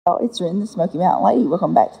It's Ren, the Smoky Mountain Lady.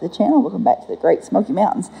 Welcome back to the channel. Welcome back to the Great Smoky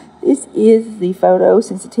Mountains. This is the photo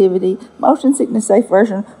sensitivity, motion sickness safe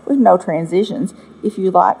version with no transitions. If you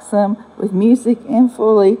like some with music and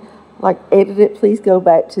fully edit it, please go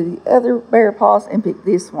back to the other Bear Paws and pick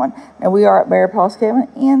this one. Now we are at Bear Paws Cabin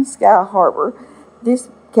in Sky Harbor. This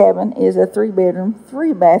cabin is a 3-bedroom,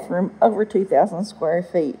 3-bathroom, over 2,000 square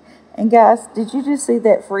feet. And guys, did you just see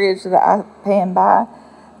that fridge that I panned by?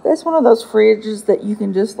 That's one of those fridges that you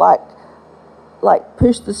can just like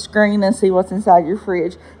push the screen and see what's inside your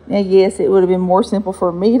fridge. Now, yes, it would have been more simple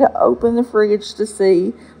for me to open the fridge to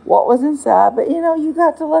see what was inside, but you know, you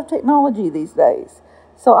got to love technology these days.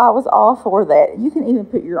 So I was all for that. You can even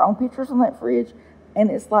put your own pictures on that fridge, and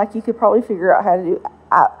it's like you could probably figure out how to do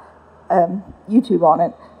YouTube on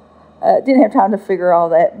it. Didn't have time to figure all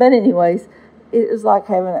that, but anyways, it was like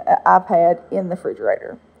having an iPad in the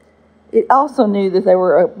refrigerator. It also knew that there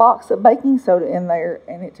were a box of baking soda in there,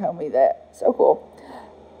 and it told me that. So cool.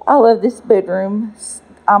 I love this bedroom.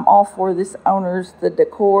 I'm all for this owner's, the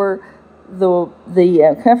decor,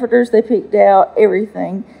 the comforters they picked out.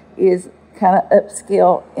 Everything is kind of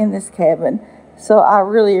upscale in this cabin. So I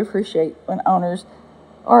really appreciate when owners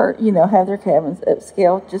are, have their cabins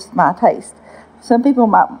upscale, just my taste. Some people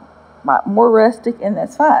might more rustic, and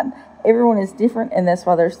that's fine. Everyone is different, and that's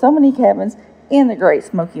why there's so many cabins in the Great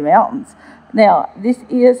Smoky Mountains. Now, this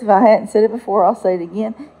is, if I hadn't said it before, I'll say it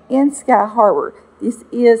again, in Sky Harbor. This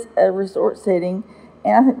is a resort setting,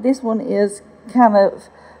 and I think this one is kind of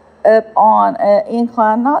up on an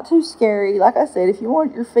incline, not too scary. Like I said, if you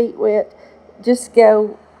want your feet wet, just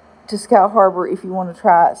go to Sky Harbor if you want to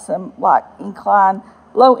try some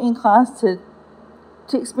low inclines to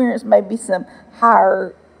experience maybe some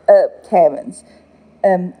higher up cabins.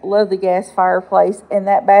 Love the gas fireplace, and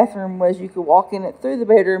that bathroom you could walk in it through the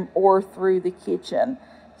bedroom or through the kitchen.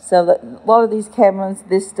 So that a lot of these cabins,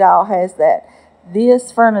 this style has that.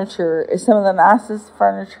 This furniture is some of the nicest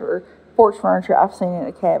porch furniture I've seen in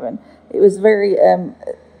a cabin. It was very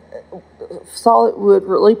solid wood,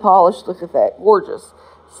 really polished. Look at that, gorgeous.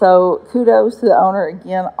 So kudos to the owner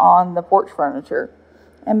again on the porch furniture.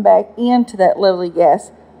 And back into that lovely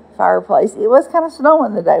gas fireplace. It was kind of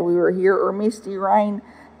snowing the day we were here, or misty rain,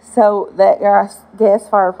 so that gas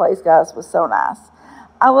fireplace, guys, was so nice.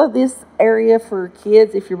 I love this area for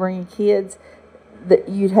kids. If you're bringing kids, that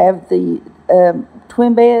you'd have the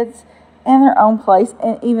twin beds and their own place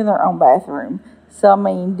and even their own bathroom. So I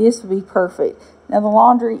mean, this would be perfect. Now the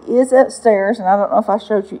laundry is upstairs, and I don't know if I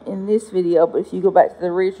showed you in this video, but if you go back to the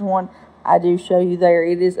original one, I do show you there.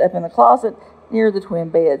 It is up in the closet near the twin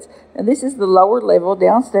beds. Now this is the lower level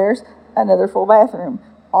downstairs, another full bathroom.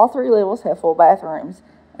 All 3 levels have full bathrooms,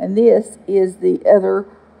 and this is the other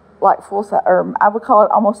full size, or I would call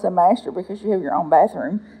it almost a master, because you have your own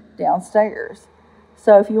bathroom downstairs.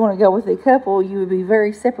 So if you want to go with a couple, you would be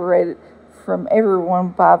very separated from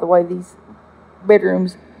everyone by the way these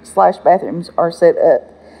bedrooms / bathrooms are set up.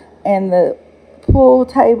 And the pool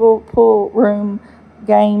table, pool room,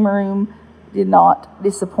 game room did not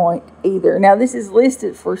disappoint either. Now this is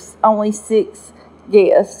listed for only 6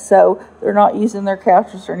 guests, so they're not using their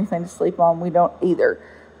couches or anything to sleep on. We don't either.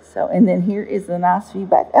 So, and then here is the nice view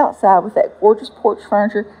back outside with that gorgeous porch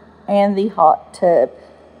furniture and the hot tub.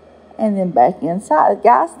 And then back inside.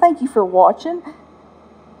 Guys, thank you for watching.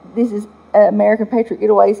 This is American Patriot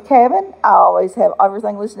Getaways cabin. I always have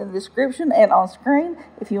everything listed in the description and on screen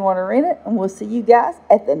if you want to rent it. And we'll see you guys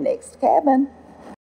at the next cabin.